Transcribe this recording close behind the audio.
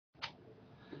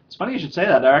It's funny you should say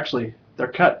that.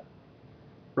 They're cut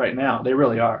right now. They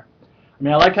really are. I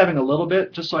mean, I like having a little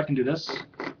bit just so I can do this.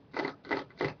 I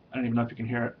don't even know if you can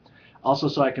hear it. Also,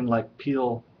 so I can like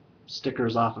peel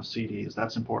stickers off of CDs.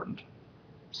 That's important.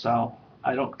 So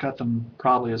I don't cut them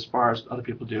probably as far as other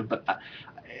people do, but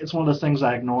it's one of those things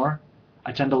I ignore.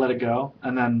 I tend to let it go,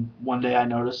 and then one day I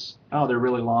notice, oh, they're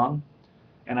really long,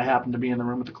 and I happen to be in the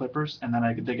room with the clippers, and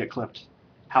then they get clipped.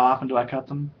 How often do I cut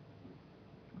them?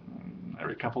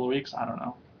 Every couple of weeks? I don't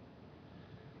know.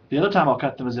 The other time I'll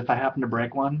cut them is if I happen to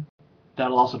break one.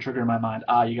 That'll also trigger in my mind,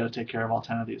 you got to take care of all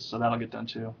 10 of these, so that'll get done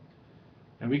too.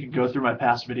 And we could go through my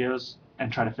past videos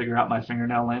and try to figure out my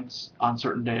fingernail lengths on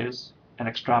certain days and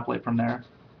extrapolate from there.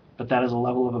 But that is a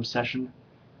level of obsession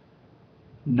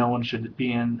no one should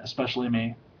be in, especially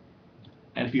me.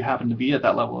 And if you happen to be at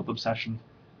that level of obsession,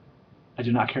 I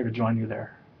do not care to join you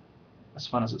there, as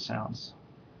fun as it sounds.